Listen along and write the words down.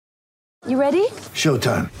You ready?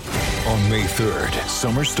 Showtime. On May 3rd,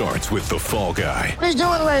 summer starts with The Fall Guy. Let's do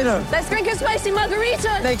it later. Let's drink a spicy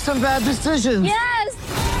margarita. Make some bad decisions.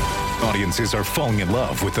 Yes. Audiences are falling in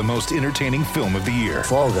love with the most entertaining film of the year.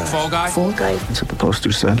 Fall Guy. Fall Guy? Fall Guy. That's what the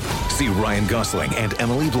poster said. See Ryan Gosling and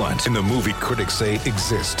Emily Blunt in the movie critics say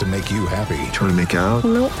exists to make you happy. Trying to make it out?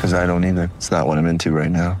 Nope. Because I don't either. It's not what I'm into right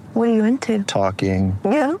now. What are you into? Talking.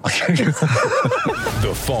 Yeah.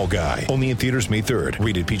 The Fall Guy. Only in theaters May 3rd.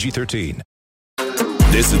 Rated PG-13.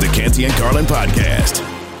 This is the Canty and Carlin podcast.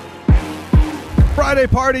 Friday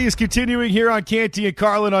party is continuing here on Canty and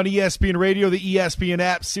Carlin on ESPN Radio, the ESPN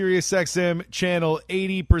app, SiriusXM Channel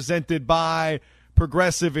 80, presented by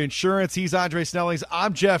Progressive Insurance. He's Andre Snellings.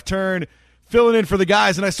 I'm Jeff Tern, filling in for the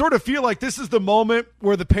guys. And I sort of feel like this is the moment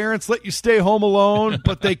where the parents let you stay home alone,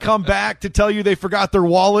 but they come back to tell you they forgot their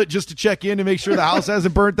wallet just to check in to make sure the house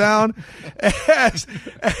hasn't burnt down.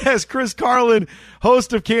 As Chris Carlin,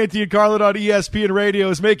 host of Canty and Carlin on ESPN Radio,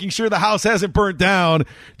 is making sure the house hasn't burnt down,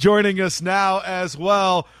 joining us now as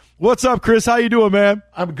well. What's up, Chris? How you doing, man?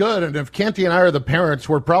 I'm good, and if Canty and I are the parents,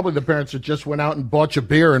 we're probably the parents that just went out and bought you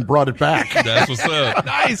beer and brought it back. That's what's up.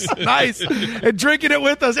 Nice. And drinking it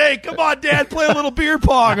with us. Hey, come on, Dad, play a little beer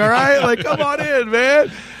pong, all right? Like, come on in,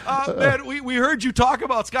 man. Man, we heard you talk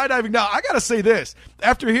about skydiving. Now, I got to say this.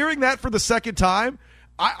 After hearing that for the second time,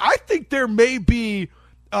 I think there may be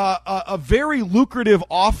a very lucrative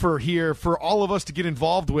offer here for all of us to get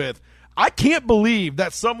involved with. I can't believe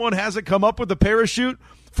that someone hasn't come up with a parachute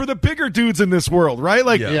for the bigger dudes in this world, right?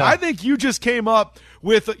 Like, Yeah. I think you just came up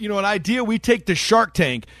with, an idea we take to Shark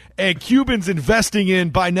Tank and Cubans investing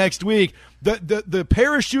in by next week, the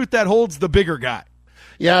parachute that holds the bigger guy.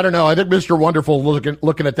 Yeah, I don't know. I think Mr. Wonderful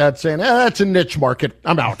looking at that saying, that's a niche market.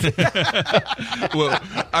 I'm out. Well,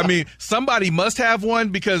 I mean, somebody must have one,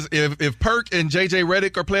 because if Perk and JJ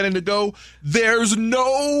Redick are planning to go, there's no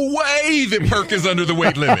way that Perk is under the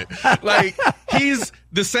weight limit. Like, he's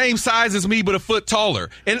the same size as me, but a foot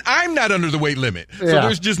taller, and I'm not under the weight limit. So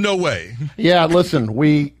there's just no way. Yeah, listen,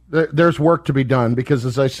 there's work to be done, because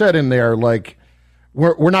as I said in there, like,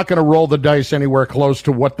 we're not going to roll the dice anywhere close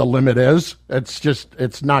to what the limit is.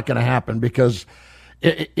 It's not going to happen, because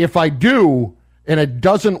if I do and it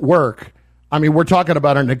doesn't work, I mean, we're talking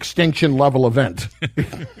about an extinction level event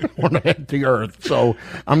when I hit the earth. So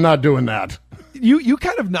I'm not doing that. You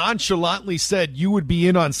kind of nonchalantly said you would be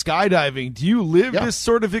in on skydiving. Do you live Yeah. this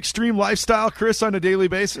sort of extreme lifestyle, Chris, on a daily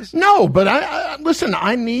basis? No, but listen,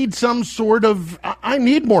 I need I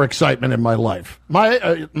need more excitement in my life.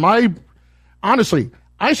 Honestly,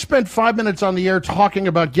 I spent 5 minutes on the air talking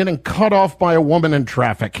about getting cut off by a woman in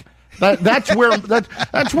traffic. That's where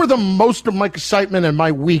the most of my excitement in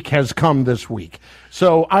my week has come this week.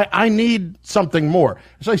 So I need something more.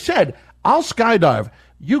 As I said, I'll skydive.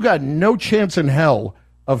 You got no chance in hell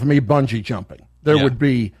of me bungee jumping. There would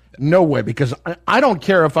be no way, because I don't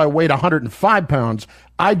care if I weighed 105 pounds.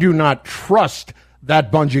 I do not trust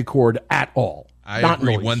that bungee cord at all. I Not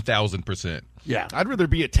agree in the least. 1,000%. Yeah. I'd rather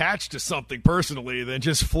be attached to something personally than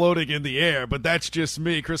just floating in the air, but that's just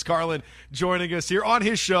me. Chris Carlin joining us here on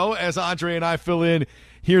his show as Andre and I fill in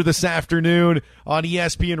here this afternoon on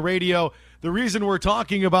ESPN Radio. The reason we're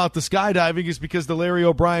talking about the skydiving is because the Larry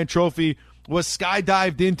O'Brien Trophy was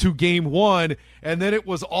skydived into Game 1, and then it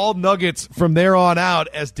was all Nuggets from there on out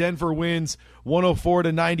as Denver wins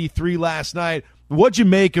 104-93 last night. What'd you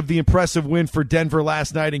make of the impressive win for Denver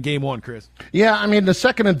last night in Game 1, Chris? Yeah, I mean, the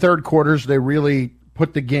second and third quarters, they really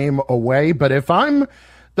put the game away. But if I'm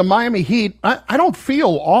the Miami Heat, I don't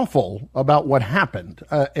feel awful about what happened.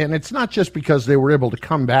 And it's not just because they were able to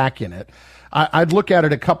come back in it. I'd look at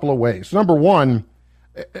it a couple of ways. Number one,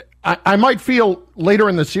 I might feel later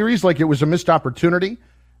in the series like it was a missed opportunity,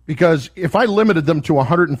 because if I limited them to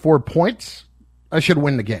 104 points, I should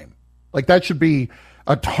win the game. Like, that should be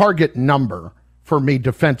a target number for me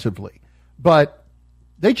defensively. But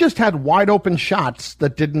they just had wide open shots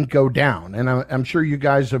that didn't go down. And I'm sure you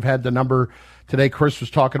guys have had the number today. Chris was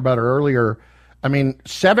talking about it earlier. I mean,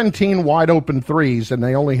 17 wide open threes, and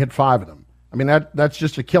they only hit 5 of them. I mean, that's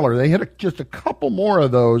just a killer. They hit just a couple more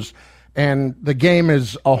of those, and the game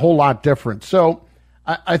is a whole lot different. So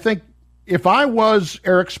I think if I was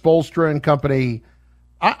Eric Spoelstra and company,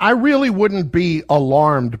 I really wouldn't be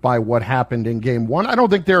alarmed by what happened in Game 1. I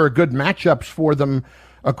don't think there are good matchups for them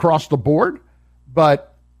across the board,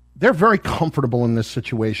 but they're very comfortable in this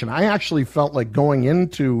situation. I actually felt like going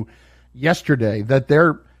into yesterday that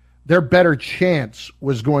their better chance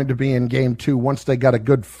was going to be in Game 2 once they got a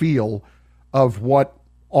good feel of what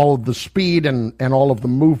all of the speed and all of the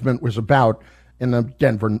movement was about in the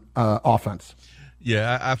Denver offense.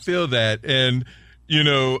 Yeah, I feel that. And,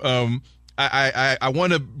 I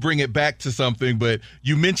want to bring it back to something, but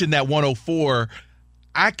you mentioned that 104.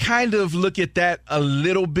 I kind of look at that a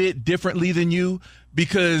little bit differently than you,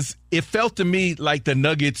 because it felt to me like the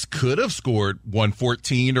Nuggets could have scored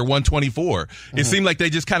 114 or 124. It seemed like they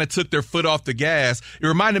just kind of took their foot off the gas. It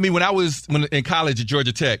reminded me when I was in college at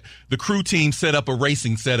Georgia Tech, the crew team set up a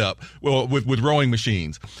racing setup with rowing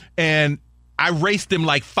machines. And I raced them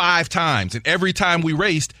like 5 times. And every time we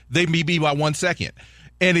raced, they beat me by 1 second.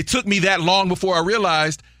 And it took me that long before I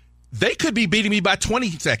realized they could be beating me by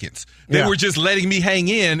 20 seconds. They were just letting me hang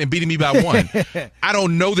in and beating me by 1. I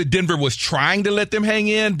don't know that Denver was trying to let them hang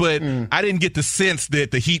in, but I didn't get the sense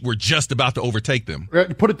that the Heat were just about to overtake them.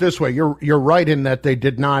 Put it this way, you're right in that they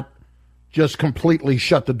did not just completely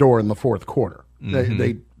shut the door in the fourth quarter.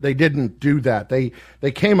 They didn't do that.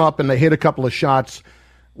 They came up and they hit a couple of shots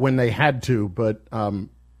when they had to, but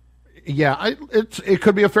it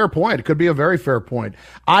could be a fair point. It could be a very fair point.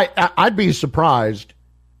 I'd be surprised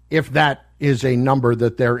if that is a number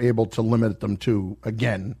that they're able to limit them to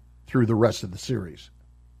again through the rest of the series.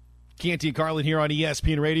 Canty and Carlin here on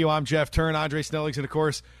ESPN Radio. I'm Jeff Turn, Andre Snellings, and, of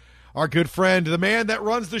course, our good friend, the man that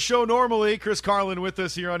runs the show normally, Chris Carlin, with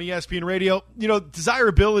us here on ESPN Radio. You know,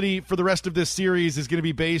 desirability for the rest of this series is going to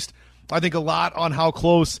be based, I think, a lot on how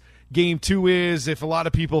close Game 2 is. If a lot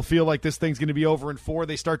of people feel like this thing's going to be over in 4,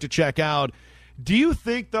 they start to check out. Do you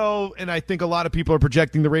think, though, and I think a lot of people are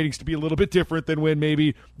projecting the ratings to be a little bit different than when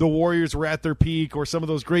maybe the Warriors were at their peak or some of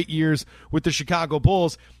those great years with the Chicago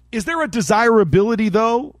Bulls, is there a desirability,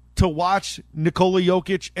 though, to watch Nikola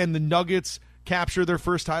Jokic and the Nuggets capture their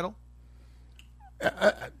first title?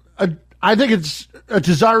 I think it's a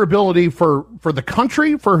desirability for the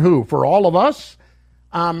country, for who? For all of us?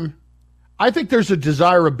 I think there's a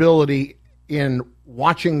desirability in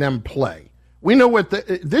watching them play. We know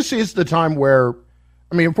this is the time where,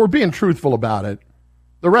 I mean, if we're being truthful about it,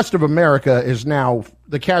 the rest of America is now,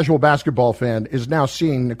 the casual basketball fan is now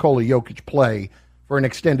seeing Nikola Jokic play for an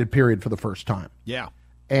extended period for the first time. Yeah.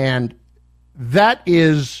 And that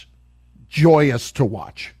is joyous to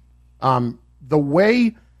watch. The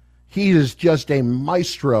way he is just a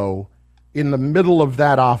maestro in the middle of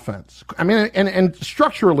that offense. I mean, and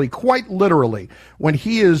structurally, quite literally, when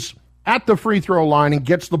he is at the free throw line and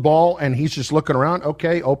gets the ball and he's just looking around,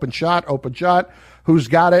 okay, open shot, who's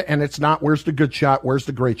got it? And it's not, where's the good shot, where's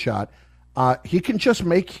the great shot? He can just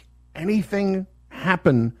make anything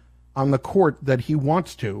happen on the court that he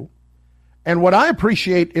wants to. And what I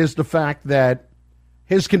appreciate is the fact that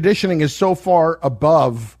his conditioning is so far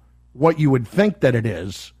above what you would think that it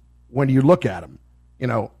is when you look at him. You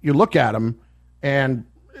know, you look at him and,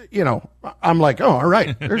 you know, I'm like, oh, all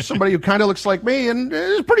right, there's somebody who kind of looks like me and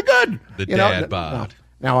is pretty good. The dad bod.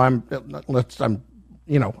 Now I'm,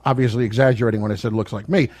 you know, obviously exaggerating when I said looks like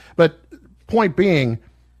me. But point being,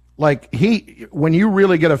 like, when you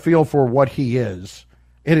really get a feel for what he is,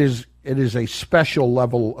 it is a special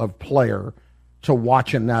level of player to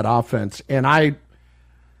watch in that offense. And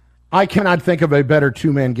I cannot think of a better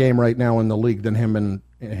two-man game right now in the league than him and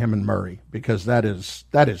Murray, because that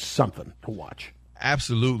is something to watch.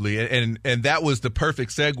 Absolutely. And that was the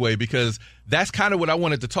perfect segue, because that's kind of what I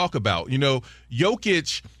wanted to talk about. You know,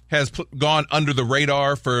 Jokic has gone under the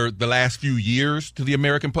radar for the last few years to the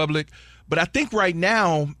American public. But I think right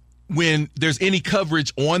now, when there's any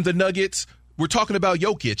coverage on the Nuggets, we're talking about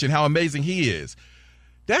Jokic and how amazing he is.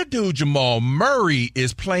 That dude, Jamal Murray,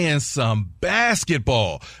 is playing some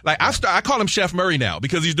basketball. Like, I call him Chef Murray now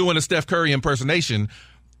because he's doing a Steph Curry impersonation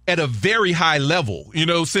at a very high level. You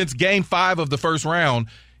know, since Game 5 of the first round,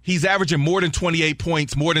 he's averaging more than 28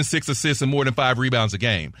 points, more than 6 assists, and more than 5 rebounds a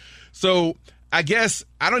game. So I guess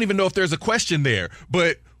I don't even know if there's a question there,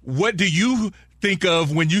 but what do you think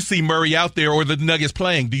of when you see Murray out there or the Nuggets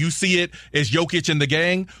playing? Do you see it as Jokic and the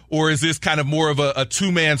gang, or is this kind of more of a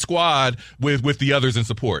two-man squad with the others in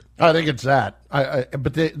support? I think it's that.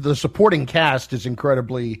 But the supporting cast is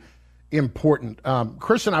incredibly important.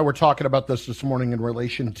 Chris and I were talking about this morning in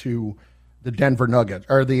relation to the Denver Nuggets,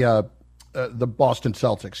 or the Boston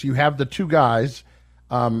Celtics. You have the two guys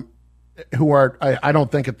who are, I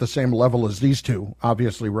don't think, at the same level as these two,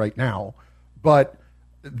 obviously, right now, but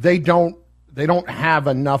they don't have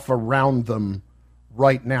enough around them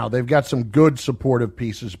right now. They've got some good supportive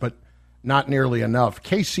pieces, but not nearly enough.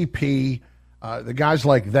 KCP, the guys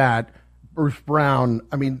like that, Bruce Brown,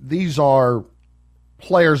 I mean, these are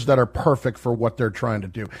players that are perfect for what they're trying to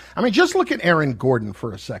do. I mean, just look at Aaron Gordon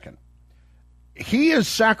for a second. He has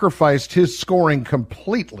sacrificed his scoring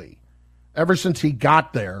completely ever since he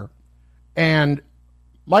got there. And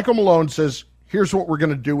Michael Malone says, here's what we're going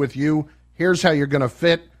to do with you. Here's how you're going to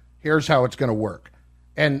fit. Here's how it's going to work.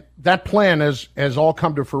 And that plan has all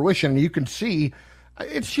come to fruition. You can see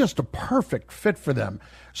it's just a perfect fit for them.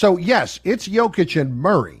 So, yes, it's Jokic and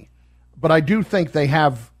Murray, but I do think they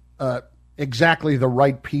have exactly the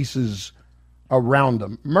right pieces around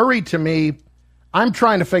them. Murray, to me, I'm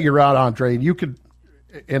trying to figure out, Andre, and you could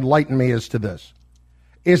enlighten me as to this.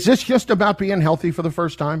 Is this just about being healthy for the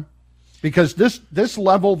first time? Because this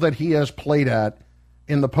level that he has played at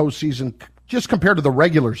in the postseason, just compared to the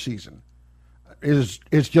regular season, is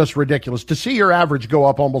just ridiculous. To see your average go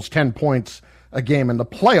up almost 10 points a game in the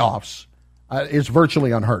playoffs is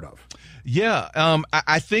virtually unheard of. Yeah,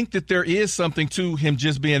 I think that there is something to him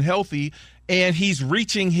just being healthy, and he's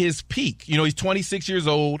reaching his peak. You know, he's 26 years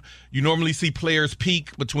old. You normally see players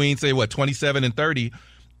peak between, say, 27 and 30,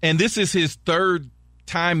 and this is his third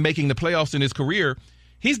time making the playoffs in his career.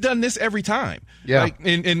 He's done this every time. Yeah. Like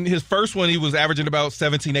in his first one, he was averaging about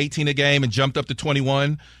 17, 18 a game and jumped up to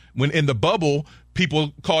 21. When in the bubble,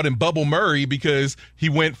 people called him Bubble Murray because he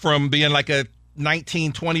went from being like a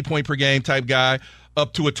 19, 20 point per game type guy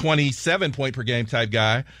up to a 27 point per game type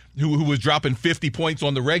guy who was dropping 50 points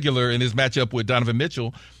on the regular in his matchup with Donovan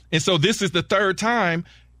Mitchell. And so this is the third time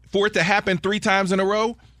for it to happen 3 times in a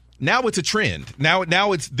row. Now it's a trend. Now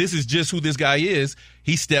this is just who this guy is.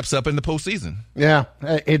 He steps up in the postseason. Yeah,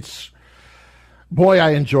 boy,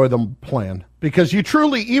 I enjoy them playing because you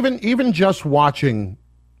truly, even just watching,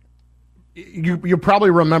 you probably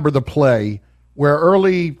remember the play where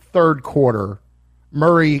early third quarter,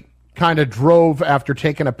 Murray kind of drove after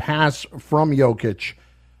taking a pass from Jokic,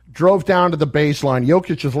 drove down to the baseline.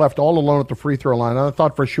 Jokic is left all alone at the free throw line. I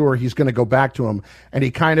thought for sure he's going to go back to him, and he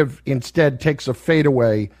kind of instead takes a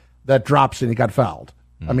fadeaway that drops and he got fouled.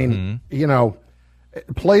 I mean,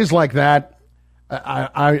 plays like that,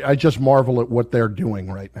 I just marvel at what they're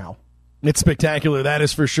doing right now. It's spectacular, that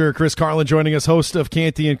is for sure. Chris Carlin joining us, host of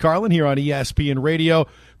Canty and Carlin here on ESPN Radio.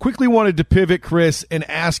 Quickly wanted to pivot, Chris, and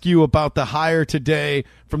ask you about the hire today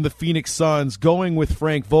from the Phoenix Suns, going with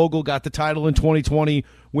Frank Vogel, got the title in 2020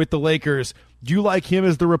 with the Lakers. Do you like him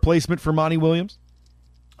as the replacement for Monty Williams?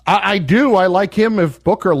 I do. I like him if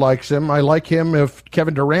Booker likes him. I like him if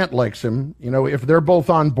Kevin Durant likes him. If they're both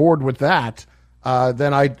on board with that,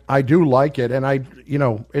 then I do like it. And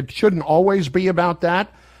it shouldn't always be about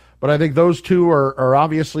that. But I think those two are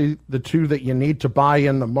obviously the two that you need to buy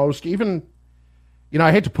in the most. Even,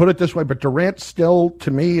 I hate to put it this way, but Durant still, to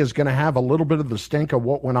me, is going to have a little bit of the stink of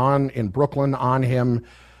what went on in Brooklyn on him,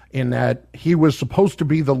 in that he was supposed to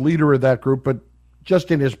be the leader of that group, but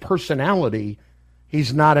just in his personality,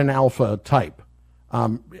 he's not an alpha type.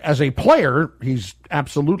 As a player, he's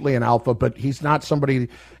absolutely an alpha, but he's not somebody,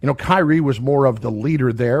 Kyrie was more of the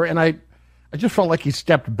leader there, and I just felt like he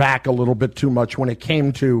stepped back a little bit too much when it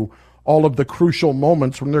came to all of the crucial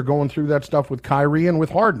moments when they're going through that stuff with Kyrie and with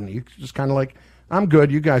Harden. He's just kind of like, I'm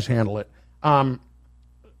good, you guys handle it.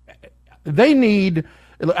 They need,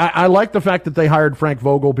 I like the fact that they hired Frank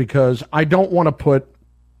Vogel because I don't want to put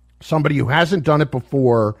somebody who hasn't done it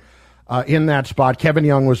before in that spot. Kevin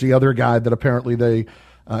Young was the other guy that apparently they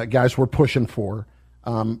guys were pushing for.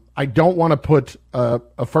 I don't want to put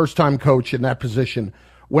a first-time coach in that position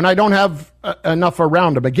when I don't have enough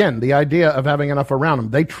around him. Again, the idea of having enough around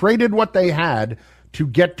him. They traded what they had to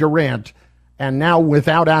get Durant, and now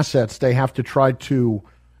without assets, they have to try to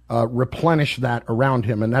replenish that around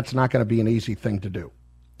him, and that's not going to be an easy thing to do.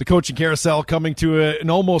 The coaching carousel coming to an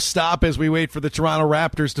almost stop as we wait for the Toronto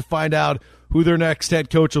Raptors to find out who their next head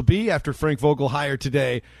coach will be after Frank Vogel hired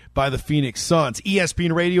today by the Phoenix Suns.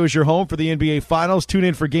 ESPN Radio is your home for the NBA Finals. Tune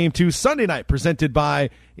in for Game 2 Sunday night, presented by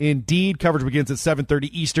Indeed. Coverage begins at 7:30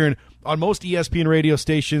 Eastern on most ESPN radio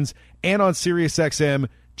stations and on SiriusXM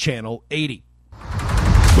Channel 80.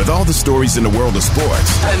 With all the stories in the world of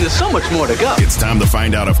sports, and there's so much more to go, it's time to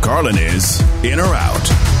find out if Carlin is in or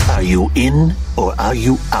out. Are you in or are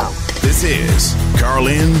you out? This is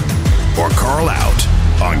Carlin or Carl Out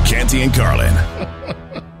on Canty and Carlin.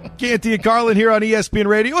 Canty and Carlin here on ESPN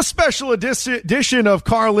Radio, a special edition of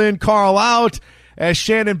Carlin, Carl Out, as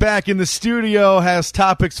Shannon back in the studio has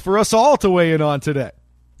topics for us all to weigh in on today.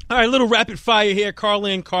 All right, a little rapid fire here,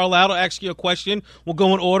 Carlin, Carl Out. I'll ask you a question. We'll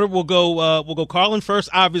go in order. We'll go Carlin first,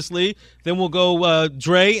 obviously. Then we'll go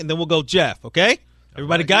Dre, and then we'll go Jeff. Okay?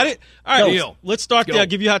 Everybody got it? All right, let's start there. I'll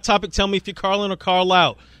give you a hot topic. Tell me if you're Carlin or Carl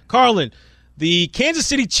Out. Carlin, the Kansas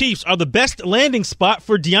City Chiefs are the best landing spot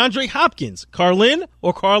for DeAndre Hopkins. Carlin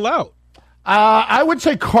or Carl Out? I would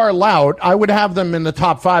say Carl Out. I would have them in the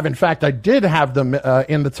top 5. In fact, I did have them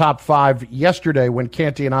in the top 5 yesterday when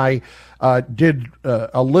Canty and I did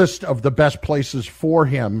a list of the best places for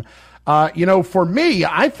him. For me,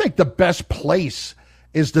 I think the best place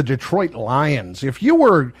is the Detroit Lions. If you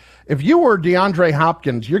were DeAndre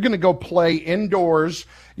Hopkins, you're going to go play indoors.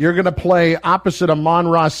 You're going to play opposite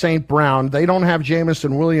Amon-Ra St. Brown. They don't have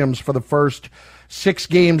Jameson Williams for the first 6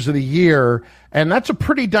 games of the year, and that's a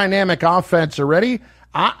pretty dynamic offense already.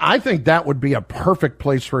 I think that would be a perfect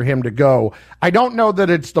place for him to go. I don't know that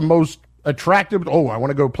it's the most attractive. I want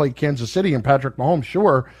to go play Kansas City and Patrick Mahomes,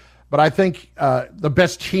 sure. But I think the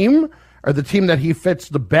best team, or the team that he fits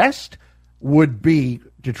the best, would be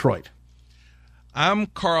Detroit. I'm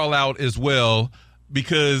Carl out as well,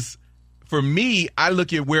 because for me, I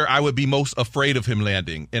look at where I would be most afraid of him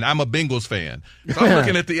landing, and I'm a Bengals fan. So I'm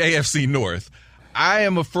looking at the AFC North. I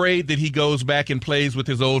am afraid that he goes back and plays with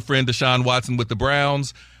his old friend Deshaun Watson with the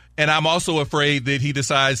Browns, and I'm also afraid that he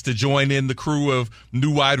decides to join in the crew of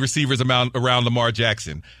new wide receivers around Lamar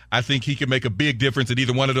Jackson. I think he can make a big difference at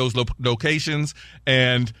either one of those locations,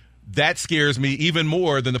 and that scares me even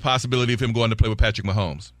more than the possibility of him going to play with Patrick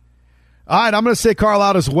Mahomes. All right, I'm going to say Carl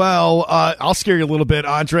out as well. I'll scare you a little bit,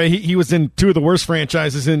 Andre. He was in 2 of the worst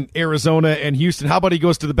franchises in Arizona and Houston. How about he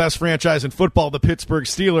goes to the best franchise in football, the Pittsburgh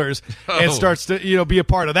Steelers, and starts to be a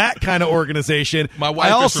part of that kind of organization? My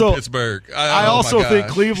wife is from Pittsburgh. I also think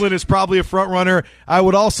Cleveland is probably a front runner. I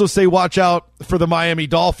would also say watch out for the Miami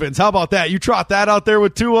Dolphins. How about that? You trot that out there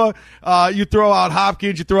with Tua. You throw out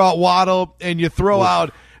Hopkins, you throw out Waddle, and you throw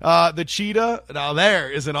out the Cheetah. Now there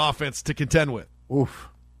is an offense to contend with. Oof.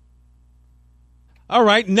 All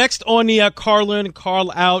right, next on the Carlin and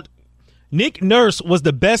Carl out, Nick Nurse was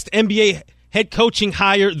the best NBA head coaching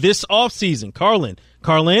hire this offseason. Carlin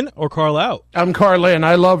or Carl out? I'm Carlin.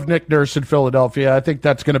 I love Nick Nurse in Philadelphia. I think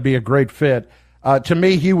that's going to be a great fit. To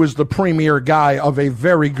me, he was the premier guy of a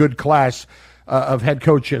very good class of head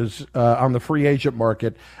coaches on the free agent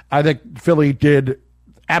market. I think Philly did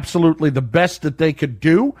absolutely the best that they could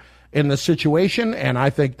do in the situation, and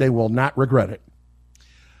I think they will not regret it.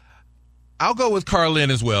 I'll go with Carlin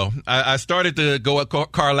as well. I started to go at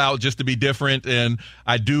Carl out just to be different, and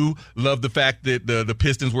I do love the fact that the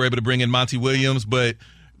Pistons were able to bring in Monty Williams, but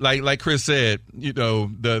like Chris said,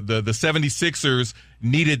 the 76ers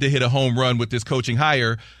needed to hit a home run with this coaching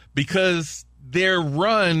hire, because their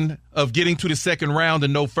run of getting to the second round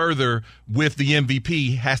and no further with the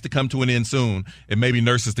MVP has to come to an end soon, and maybe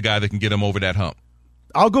Nurse is the guy that can get them over that hump.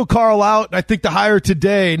 I'll go Carl out. I think the hire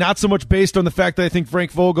today, not so much based on the fact that I think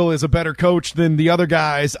Frank Vogel is a better coach than the other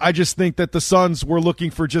guys. I just think that the Suns were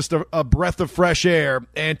looking for just a breath of fresh air,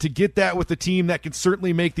 and to get that with a team that can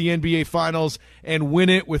certainly make the NBA Finals and win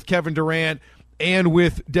it with Kevin Durant and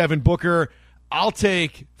with Devin Booker, I'll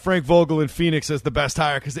take Frank Vogel in Phoenix as the best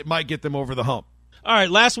hire, because it might get them over the hump. All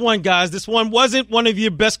right, last one, guys. This one wasn't one of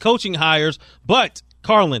your best coaching hires, but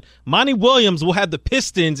Carlin, Monty Williams will have the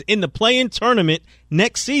Pistons in the play-in tournament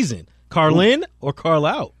next season. Carlin or Carl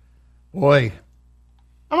out? Boy,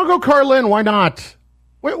 I'm going to go Carlin. Why not?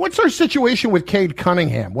 What's our situation with Cade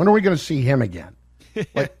Cunningham? When are we going to see him again?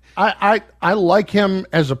 I like him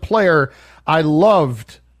as a player. I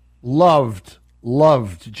loved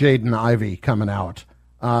Jaden Ivey coming out.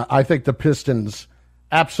 I think the Pistons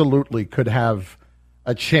absolutely could have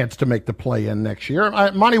a chance to make the play-in next year.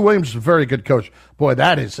 Monty Williams is a very good coach. Boy,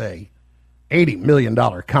 that is a $80 million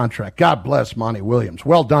contract. God bless Monty Williams.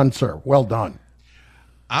 Well done, sir. Well done.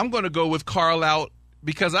 I'm going to go with Carl out,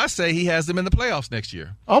 because I say he has them in the playoffs next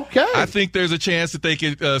year. Okay. I think there's a chance that they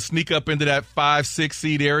could sneak up into that 5-6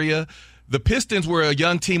 seed area. The Pistons were a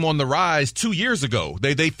young team on the rise 2 years ago.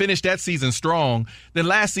 They finished that season strong. Then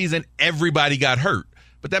last season, everybody got hurt.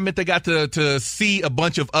 But that meant they got to see a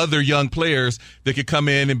bunch of other young players that could come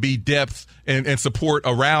in and be depth and support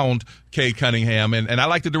around Cade Cunningham. And I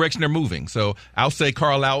like the direction they're moving. So I'll say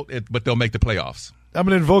Carl out, but they'll make the playoffs. I'm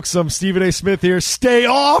going to invoke some Stephen A. Smith here. Stay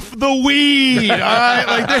off the weed. All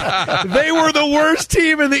right, they were the worst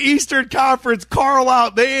team in the Eastern Conference. Carl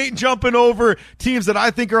out. They ain't jumping over teams that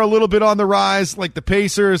I think are a little bit on the rise, like the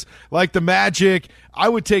Pacers, like the Magic. I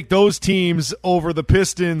would take those teams over the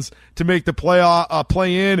Pistons to make the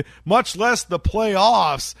play-in, much less the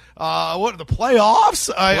playoffs. What the playoffs?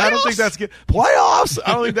 I don't think that's playoffs.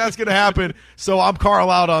 I don't think that's going to happen. So I'm Carl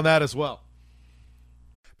out on that as well.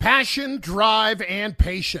 Passion, drive, and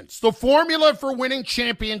patience. The formula for winning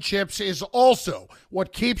championships is also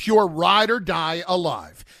what keeps your ride or die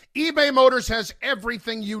alive. eBay Motors has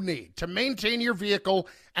everything you need to maintain your vehicle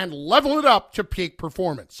and level it up to peak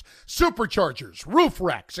performance. Superchargers, roof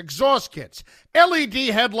racks, exhaust kits, LED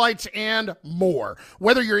headlights, and more.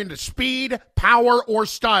 Whether you're into speed, power, or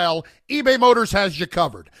style, eBay Motors has you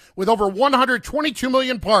covered. With over 122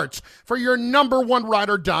 million parts for your number one ride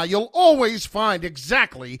or die, you'll always find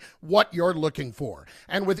exactly what you're looking for.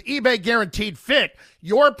 And with eBay Guaranteed Fit,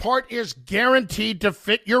 your part is guaranteed to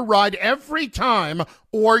fit your ride every time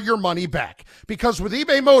or your money back. Because with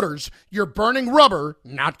eBay Motors, you're burning rubber,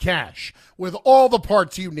 not cash. With all the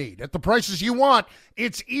parts you need at the prices you want,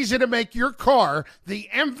 it's easy to make your car the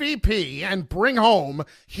MVP and bring home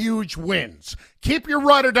huge wins. Keep your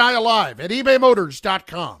ride or die alive at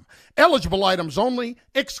ebaymotors.com. Eligible items only.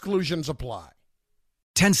 Exclusions apply.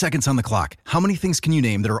 10 seconds on the clock. How many things can you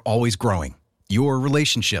name that are always growing? Your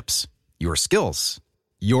relationships, your skills,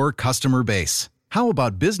 your customer base. How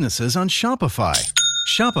about businesses on Shopify?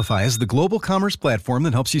 Shopify is the global commerce platform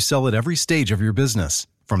that helps you sell at every stage of your business.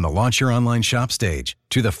 From the launch your online shop stage,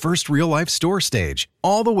 to the first real-life store stage,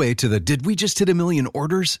 all the way to the did we just hit a million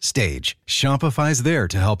orders stage, Shopify's there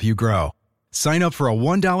to help you grow. Sign up for a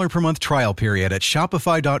 $1 per month trial period at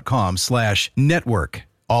shopify.com/network,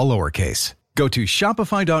 all lowercase. Go to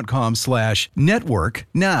shopify.com/network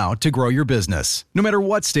now to grow your business, no matter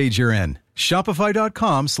what stage you're in.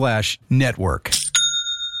 Shopify.com/network.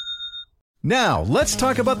 Now, let's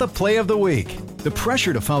talk about the play of the week. The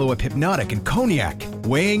pressure to follow up Hypnotic and Cognac,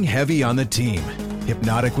 weighing heavy on the team.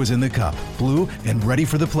 Hypnotic was in the cup, blue, and ready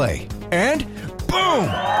for the play. And boom!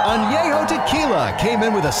 Añejo Tequila came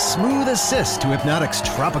in with a smooth assist to Hypnotic's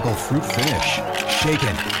tropical fruit finish.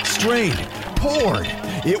 Shaken, strained, poured.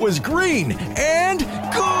 It was green and good!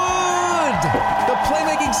 The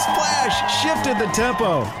playmaking splash shifted the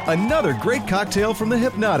tempo. Another great cocktail from the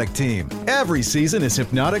Hypnotic team. Every season is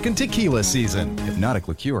Hypnotic and Tequila season. Hypnotic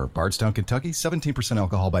Liqueur, Bardstown, Kentucky, 17%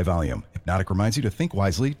 alcohol by volume. Hypnotic reminds you to think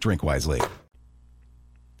wisely, drink wisely.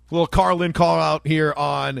 Little Carlin call out here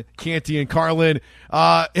on Canty and Carlin.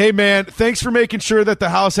 Hey, man, thanks for making sure that the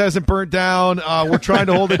house hasn't burnt down. We're trying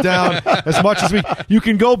to hold it down as much as you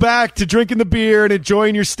can go back to drinking the beer and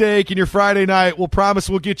enjoying your steak and your Friday night. We'll promise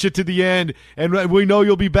we'll get you to the end, and we know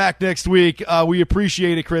you'll be back next week. We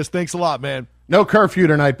appreciate it, Chris. Thanks a lot, man. No curfew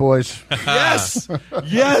tonight, boys. Yes.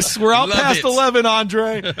 Yes. We're out past 11,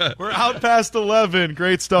 Andre. We're out past 11.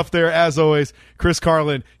 Great stuff there, as always. Chris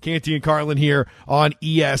Carlin, Canty and Carlin here on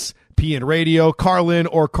ESPN Radio. Carlin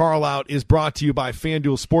or Carl Out is brought to you by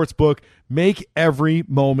FanDuel Sportsbook. Make every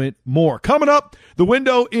moment more. Coming up, the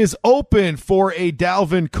window is open for a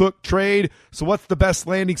Dalvin Cook trade. So what's the best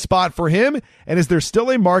landing spot for him? And is there still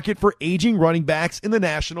a market for aging running backs in the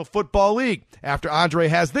National Football League? After Andre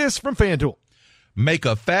has this from FanDuel. Make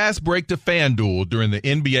a fast break to FanDuel during the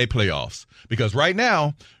NBA playoffs, because right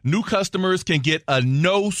now, new customers can get a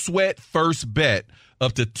no-sweat first bet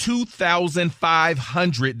up to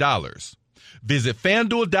 $2,500. Visit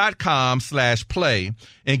FanDuel.com/play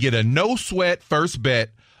and get a no-sweat first bet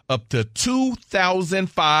up to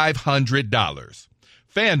 $2,500.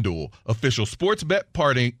 FanDuel, official sports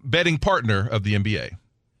betting partner of the NBA.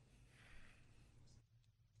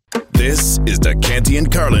 This is the Canty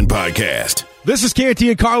and Carlin podcast. This is Canty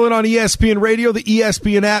and Carlin on ESPN Radio, the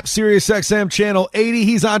ESPN app, Sirius XM Channel 80.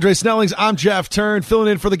 He's Andre Snellings. I'm Jeff Turn,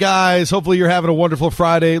 filling in for the guys. Hopefully you're having a wonderful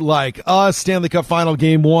Friday like us. Stanley Cup Final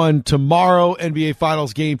Game 1 tomorrow, NBA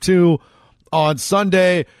Finals Game 2 on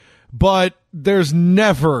Sunday. But there's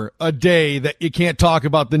never a day that you can't talk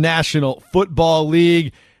about the National Football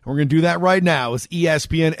League. We're going to do that right now as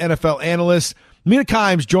ESPN NFL analyst Mina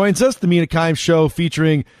Kimes joins us. The Mina Kimes Show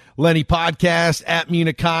featuring Lenny Podcast at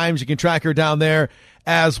Mina Kimes. You can track her down there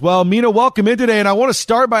as well. Mina, welcome in today. And I want to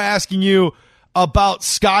start by asking you about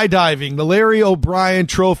skydiving. The Larry O'Brien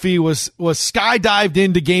Trophy was skydived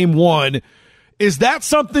into Game 1. Is that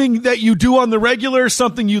something that you do on the regular,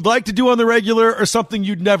 something you'd like to do on the regular, or something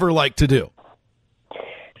you'd never like to do?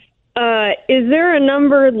 Is there a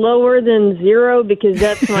number lower than 0? Because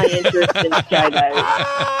that's my interest in skydiving.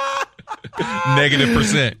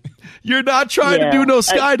 -%. You're not trying to do no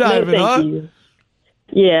skydiving, no, huh? You.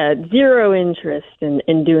 Yeah, 0 interest in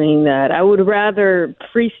doing that. I would rather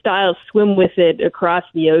freestyle swim with it across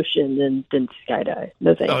the ocean than skydive.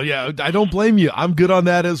 No thanks. Oh, yeah, I don't blame you. I'm good on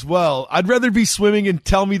that as well. I'd rather be swimming and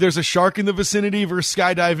tell me there's a shark in the vicinity versus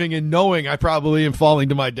skydiving and knowing I probably am falling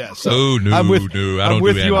to my death. So I'm with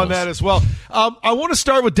you on that as well. I want to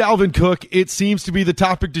start with Dalvin Cook. It seems to be the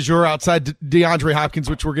topic du jour outside DeAndre Hopkins,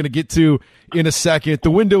 which we're going to get to in a second.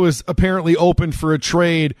 The window is apparently open for a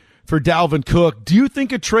trade for Dalvin Cook. Do you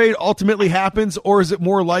think a trade ultimately happens, or is it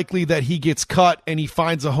more likely that he gets cut and he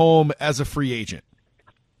finds a home as a free agent?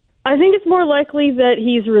 I think it's more likely that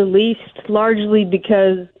he's released, largely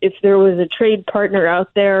because if there was a trade partner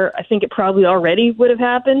out there, I think it probably already would have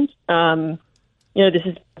happened. This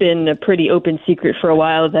has been a pretty open secret for a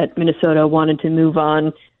while that Minnesota wanted to move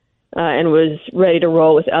on and was ready to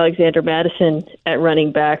roll with Alexander Mattison at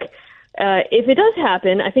running back. If it does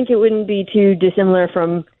happen, I think it wouldn't be too dissimilar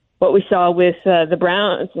from what we saw with the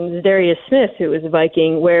Browns and Darius Smith, who was a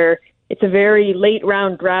Viking, where it's a very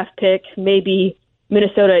late-round draft pick. Maybe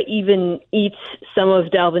Minnesota even eats some of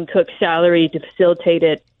Dalvin Cook's salary to facilitate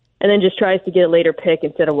it, and then just tries to get a later pick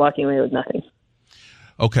instead of walking away with nothing.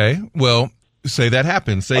 Okay, well, say that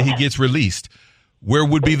happens. Say he gets released. Where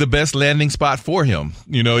would be the best landing spot for him?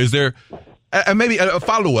 Is there maybe a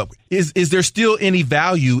follow-up? Is there still any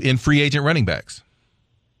value in free agent running backs?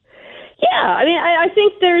 Yeah, I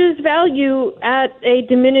think there is value at a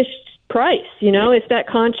diminished price. If that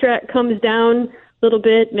contract comes down a little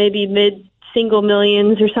bit, maybe mid-single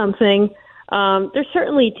millions or something, there's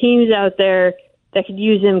certainly teams out there that could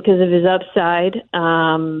use him because of his upside.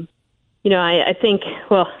 I think,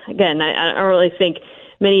 again, I don't really think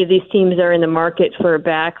many of these teams are in the market for a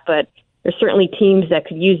back, but there's certainly teams that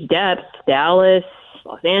could use depth. Dallas,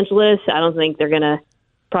 Los Angeles. I don't think they're going to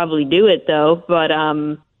probably do it, though. But,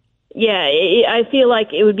 I feel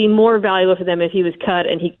like it would be more valuable for them if he was cut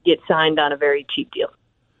and he could get signed on a very cheap deal.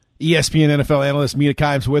 ESPN NFL analyst Mina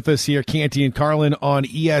Kimes with us here, Canty and Carlin on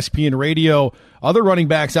ESPN Radio. Other running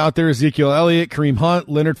backs out there, Ezekiel Elliott, Kareem Hunt,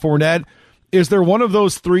 Leonard Fournette. Is there one of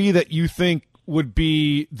those three that you think would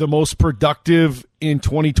be the most productive in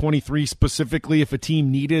 2023 specifically if a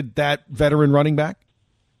team needed that veteran running back?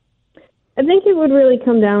 I think it would really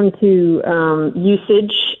come down to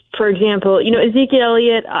usage. For example, Ezekiel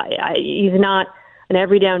Elliott, he's not an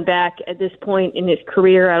every down back at this point in his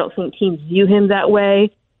career. I don't think teams view him that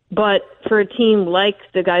way. But for a team like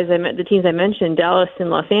the teams I mentioned, Dallas and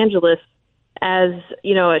Los Angeles, as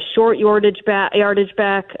a short yardage back,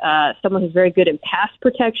 someone who's very good in pass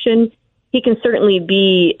protection, he can certainly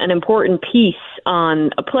be an important piece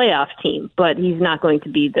on a playoff team. But he's not going to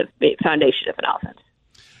be the foundation of an offense.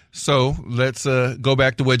 So let's go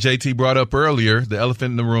back to what JT brought up earlier, the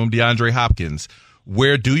elephant in the room, DeAndre Hopkins.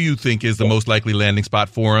 Where do you think is the most likely landing spot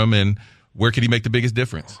for him, and where could he make the biggest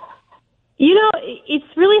difference?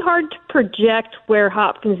 It's really hard to project where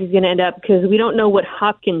Hopkins is going to end up because we don't know what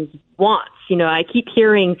Hopkins wants. I keep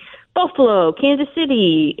hearing Buffalo, Kansas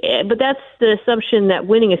City, but that's the assumption that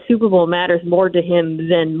winning a Super Bowl matters more to him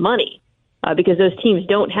than money. Because those teams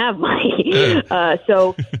don't have money.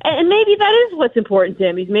 And maybe that is what's important to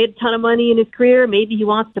him. He's made a ton of money in his career. Maybe he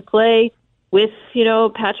wants to play with,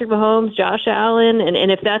 Patrick Mahomes, Josh Allen.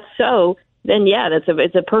 And if that's so, then yeah,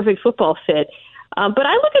 it's a perfect football fit. But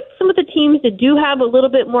I look at some of the teams that do have a little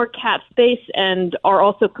bit more cap space and are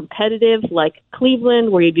also competitive, like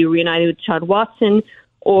Cleveland, where you'd be reunited with Deshaun Watson,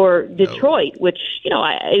 or Detroit, which,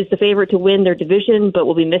 is the favorite to win their division, but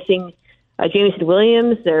will be missing Jameson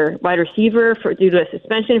Williams, their wide receiver, due to a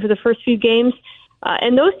suspension for the first few games.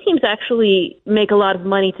 And those teams actually make a lot of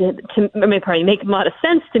money make a lot of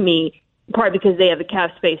sense to me, in part because they have the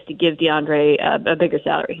cap space to give DeAndre a bigger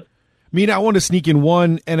salary. Mina, I want to sneak in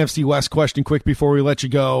one NFC West question quick before we let you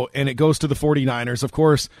go, and it goes to the 49ers. Of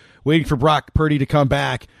course, waiting for Brock Purdy to come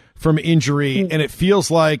back from injury, and it feels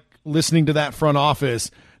like, listening to that front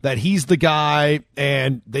office, that he's the guy,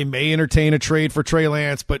 and they may entertain a trade for Trey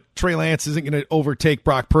Lance, but Trey Lance isn't going to overtake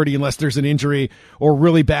Brock Purdy unless there's an injury or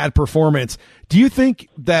really bad performance. Do you think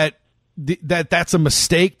that that's a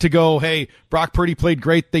mistake to go, hey, Brock Purdy played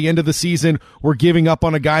great at the end of the season, we're giving up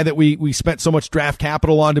on a guy that we spent so much draft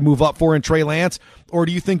capital on to move up for in Trey Lance? Or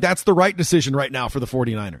do you think that's the right decision right now for the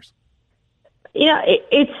 49ers?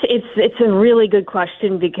 It's a really good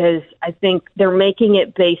question because I think they're making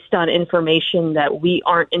it based on information that we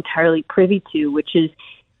aren't entirely privy to, which is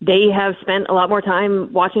they have spent a lot more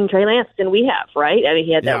time watching Trey Lance than we have, right? I mean,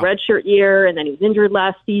 he had that redshirt year, and then he was injured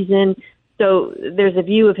last season. So there's a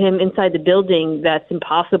view of him inside the building that's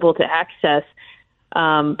impossible to access.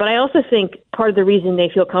 But I also think part of the reason they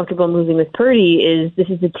feel comfortable moving with Purdy is this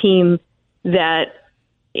is a team that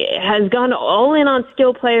has gone all in on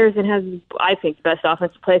skill players and has, I think, the best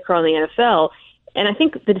offensive play caller in the NFL. And I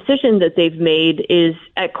think the decision that they've made is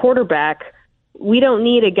at quarterback, we don't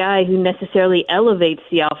need a guy who necessarily elevates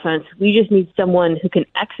the offense. We just need someone who can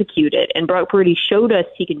execute it. And Brock Purdy showed us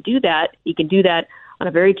he can do that. He can do that on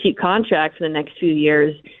a very cheap contract for the next few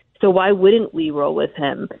years. So why wouldn't we roll with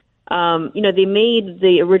him? They made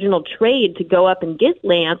the original trade to go up and get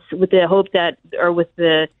Lance with the hope that, or with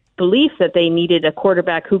the belief that they needed a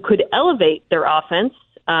quarterback who could elevate their offense.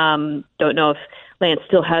 Don't know if Lance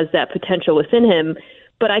still has that potential within him,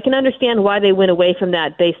 But I can understand why they went away from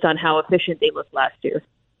that based on how efficient they looked last year.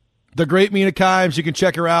 The great Mina Kimes, you can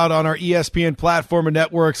check her out on our ESPN platform and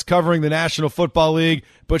networks covering the National Football League,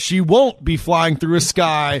 but she won't be flying through a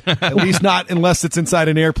sky, at least not unless it's inside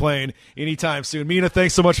an airplane anytime soon. Mina,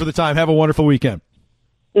 thanks so much for the time. Have a wonderful weekend.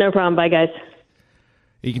 No problem. Bye, guys.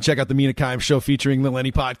 You can check out the Mina Kimes Show featuring the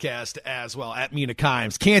Lenny podcast as well at Mina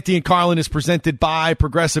Kimes. Canty and Carlin is presented by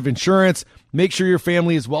Progressive Insurance. Make sure your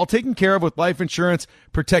family is well taken care of with life insurance.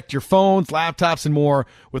 Protect your phones, laptops, and more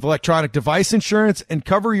with electronic device insurance, and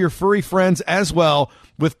cover your furry friends as well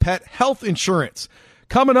with pet health insurance.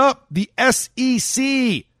 Coming up, the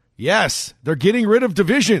SEC. Yes, they're getting rid of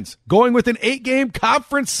divisions, going with an 8-game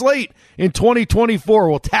conference slate in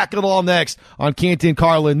 2024. We'll tackle it all next on Canty and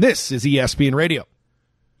Carlin. This is ESPN Radio.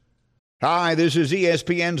 Hi, this is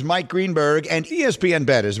ESPN's Mike Greenberg, and ESPN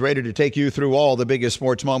Bet is ready to take you through all the biggest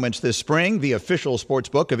sports moments this spring. The official sports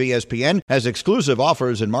book of ESPN has exclusive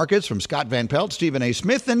offers and markets from Scott Van Pelt, Stephen A.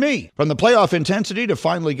 Smith, and me. From the playoff intensity to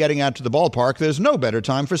finally getting out to the ballpark, there's no better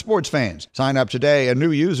time for sports fans. Sign up today, and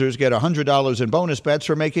new users get $100 in bonus bets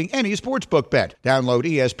for making any sportsbook bet. Download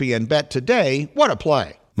ESPN Bet today. What a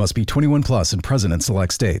play. Must be 21 plus and present in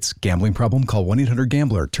select states. Gambling problem? Call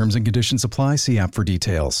 1-800-GAMBLER. Terms and conditions apply. See app for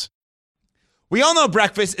details. We all know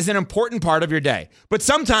breakfast is an important part of your day, but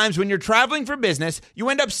sometimes when you're traveling for business, you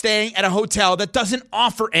end up staying at a hotel that doesn't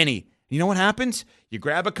offer any. You know what happens? You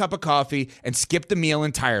grab a cup of coffee and skip the meal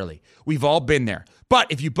entirely. We've all been there. But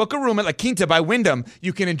if you book a room at La Quinta by Wyndham,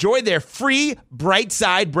 you can enjoy their free Bright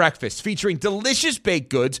Side breakfast featuring delicious baked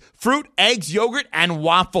goods, fruit, eggs, yogurt, and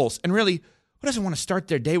waffles. And really, who doesn't want to start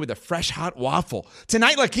their day with a fresh, hot waffle?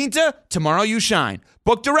 Tonight, La Quinta, tomorrow you shine.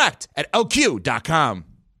 Book direct at LQ.com.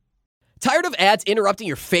 Tired of ads interrupting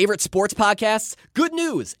your favorite sports podcasts? Good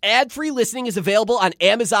news! Ad-free listening is available on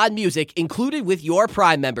Amazon Music, included with your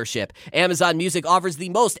Prime membership. Amazon Music offers the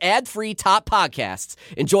most ad-free top podcasts.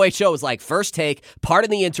 Enjoy shows like First Take,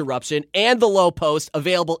 Pardon the Interruption, and The Low Post,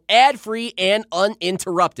 available ad-free and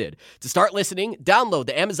uninterrupted. To start listening, download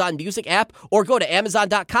the Amazon Music app or go to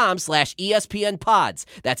Amazon.com/ESPN Pods.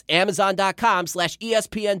 That's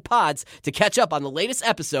Amazon.com/ESPN Pods to catch up on the latest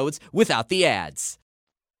episodes without the ads.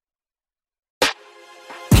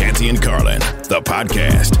 Canty and Carlin, the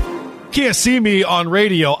podcast. Can't see me on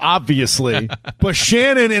radio, obviously, but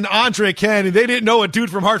Shannon and Andre can, and they didn't know a dude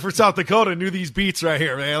from Hartford, South Dakota knew these beats right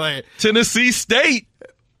here, man. Like, Tennessee State.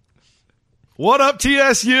 What up,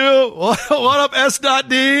 TSU? What up,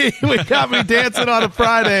 S.D? We got me dancing on a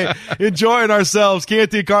Friday, enjoying ourselves.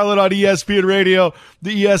 Canty and Carlin on ESPN Radio,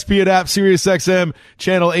 the ESPN app, Sirius XM,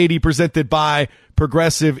 Channel 80, presented by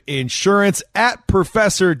Progressive Insurance. At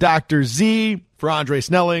Professor Dr. Z. For Andre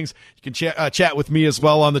Snellings. You can chat with me as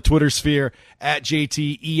well on the Twitter sphere at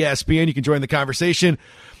JTESPN. You can join the conversation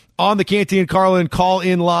on the Canty and Carlin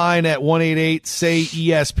call-in line at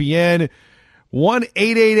 1-888-SAY-ESPN,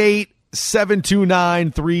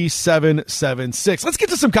 1-888-729-3776. Let's get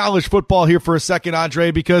to some college football here for a second, Andre,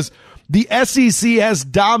 because the SEC has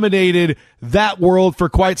dominated that world for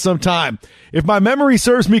quite some time. If my memory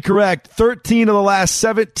serves me correct, 13 of the last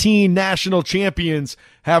 17 national champions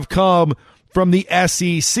have come from the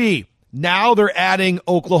SEC. Now they're adding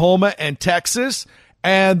Oklahoma and Texas,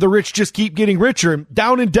 and the rich just keep getting richer.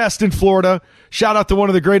 Down in Destin, Florida, shout out to one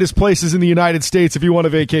of the greatest places in the United States if you want a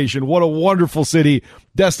vacation. What a wonderful city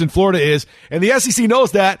Destin, Florida is. And the SEC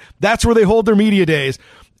knows that. That's where they hold their media days.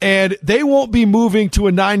 And they won't be moving to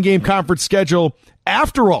a 9-game conference schedule.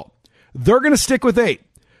 After all, they're going to stick with 8.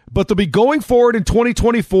 But they'll be going forward in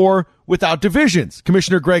 2024 without divisions.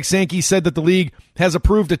 Commissioner Greg Sankey said that the league has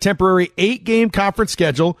approved a temporary 8-game conference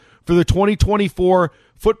schedule for the 2024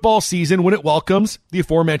 football season when it welcomes the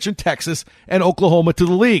aforementioned Texas and Oklahoma to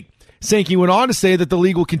the league. Sankey went on to say that the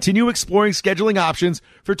league will continue exploring scheduling options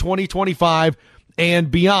for 2025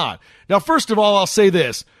 and beyond. Now, first of all, I'll say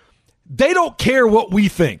this. They don't care what we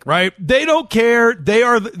think, right? They don't care. They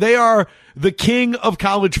are the king of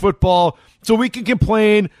college football. So we can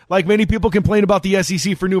complain like many people complain about the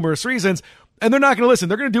SEC for numerous reasons, and they're not going to listen.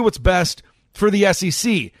 They're going to do what's best for the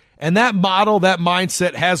SEC. And that model, that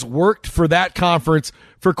mindset has worked for that conference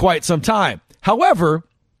for quite some time. However,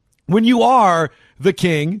 when you are the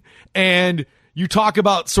king and you talk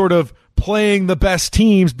about sort of playing the best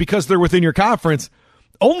teams because they're within your conference,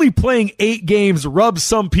 only playing 8 games rubs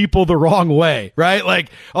some people the wrong way, right?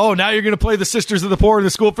 Like, oh, now you're going to play the Sisters of the Poor in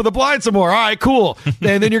the School for the Blind some more. All right, cool.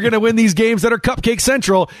 And then you're going to win these games that are Cupcake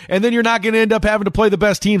Central, and then you're not going to end up having to play the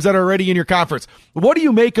best teams that are already in your conference. What do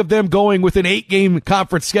you make of them going with an 8-game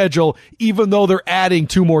conference schedule, even though they're adding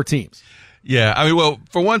 2 more teams? Yeah, I mean, well,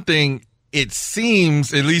 for one thing, it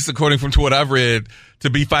seems, at least according to what I've read, to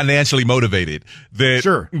be financially motivated.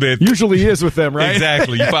 That usually is with them, right?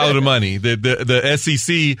 Exactly. You follow the money. The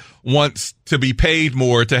SEC wants to be paid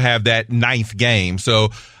more to have that 9th game. So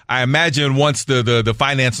I imagine once the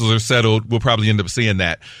finances are settled, we'll probably end up seeing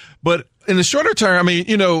that. But in the shorter term, I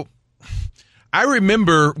mean, I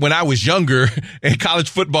remember when I was younger and college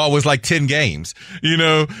football was like 10 games,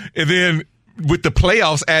 and then with the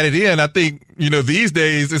playoffs added in, I think, these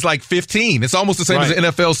days it's like 15. It's almost the same as the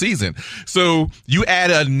NFL season. So you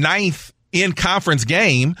add a 9th in-conference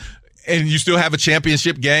game and you still have a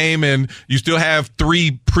championship game and you still have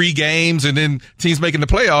 3 pre-games and then teams making the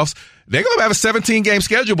playoffs. They're going to have a 17-game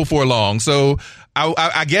schedule before long. So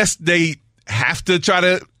I guess they have to try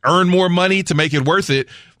to earn more money to make it worth it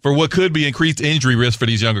for what could be increased injury risk for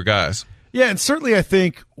these younger guys. Yeah, and certainly I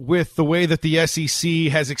think with the way that the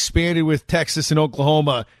SEC has expanded with Texas and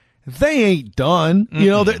Oklahoma, they ain't done.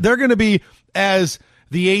 Mm-hmm. They're going to be, as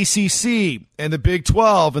the ACC and the Big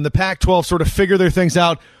 12 and the Pac-12 sort of figure their things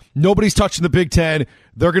out, nobody's touching the Big 10.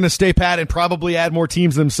 They're going to stay pat and probably add more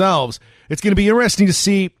teams themselves. It's going to be interesting to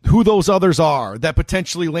see who those others are that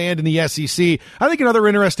potentially land in the SEC. I think another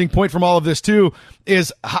interesting point from all of this, too,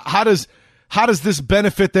 is how does this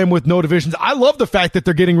benefit them with no divisions? I love the fact that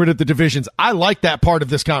they're getting rid of the divisions. I like that part of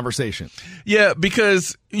this conversation. Yeah,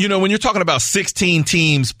 because, when you're talking about 16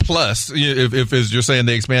 teams plus, if as you're saying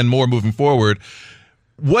they expand more moving forward,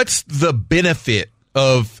 what's the benefit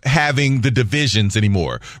of having the divisions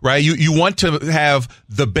anymore, right? You want to have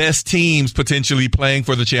the best teams potentially playing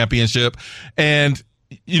for the championship. And,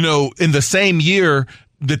 in the same year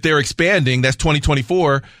that they're expanding, that's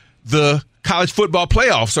 2024, the college football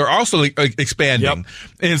playoffs are also expanding. Yep.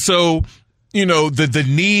 And so, the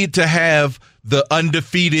need to have the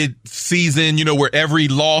undefeated season, where every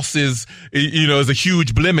loss is a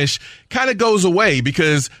huge blemish, kind of goes away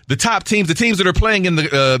because the top teams, the teams that are playing in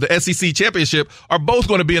the SEC championship are both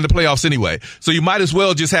going to be in the playoffs anyway. So you might as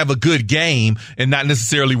well just have a good game and not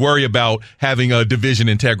necessarily worry about having a division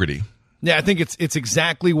integrity. Yeah, I think it's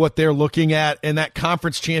exactly what they're looking at. And that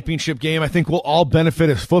conference championship game, I think we'll all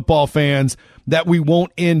benefit as football fans that we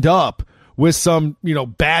won't end up with some,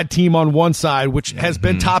 bad team on one side, which has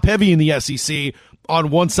been top heavy in the SEC on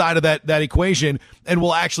one side of that equation. And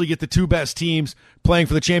we'll actually get the 2 best teams playing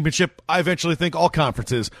for the championship. I eventually think all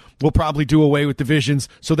conferences will probably do away with divisions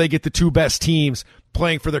so they get the 2 best teams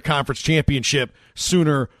playing for their conference championship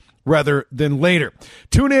sooner rather than later.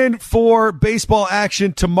 Tune in for baseball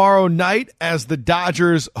action tomorrow night as the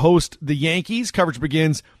Dodgers host the Yankees. Coverage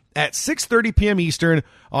begins at 6:30 p.m. Eastern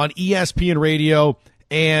on ESPN Radio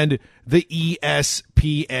and the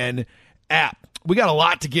ESPN app. We got a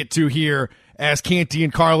lot to get to here as Canty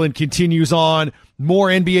and Carlin continues on. More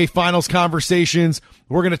NBA Finals conversations.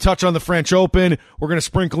 We're going to touch on the French Open. We're going to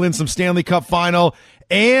sprinkle in some Stanley Cup Final.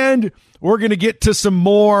 And we're going to get to some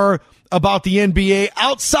more about the NBA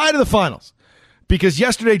outside of the finals. Because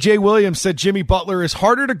yesterday, Jay Williams said Jimmy Butler is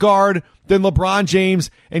harder to guard than LeBron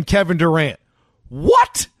James and Kevin Durant.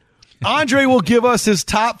 What? Andre will give us his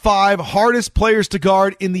top 5 hardest players to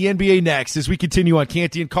guard in the NBA next as we continue on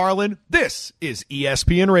Canty and Carlin. This is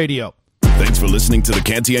ESPN Radio. Thanks for listening to the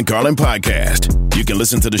Canty and Carlin podcast. You can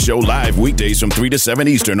listen to the show live weekdays from 3 to 7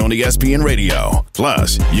 Eastern on ESPN Radio.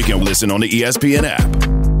 Plus, you can listen on the ESPN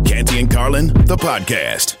app. Canty and Carlin, the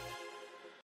podcast.